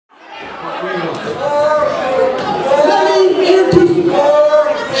Let me introduce you.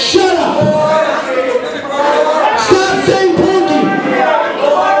 Shut up! Stop saying Porky!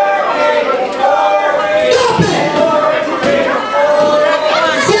 Stop it!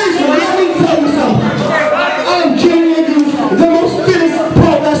 Seriously, let me tell you something. I'm Jayden, the most fittest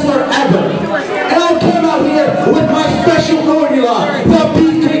pro wrestler ever. And I came out here with my special formula, the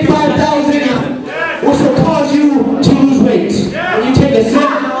Beefcake 5000, which will cause you to lose weight. When you take a sip,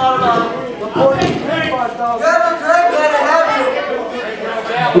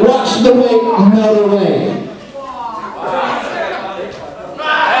 watch the weight melt away.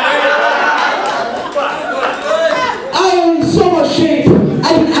 I am in so much shape, I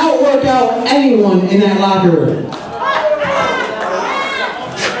can outwork out anyone in that locker room.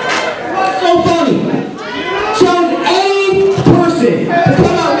 What's so funny? Challenge any person to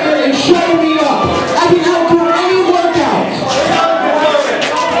come out here and show me up. I can outdo any workout.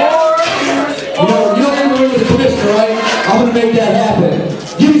 You don't ever win with the commissioner, right? I'm gonna make that happen.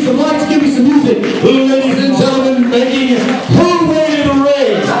 Give me some lights, give me some music. Ladies and gentlemen, making her way to the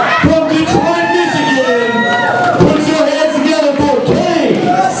ring from Detroit, Michigan. Put your hands together for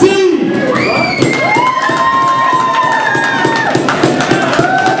KC.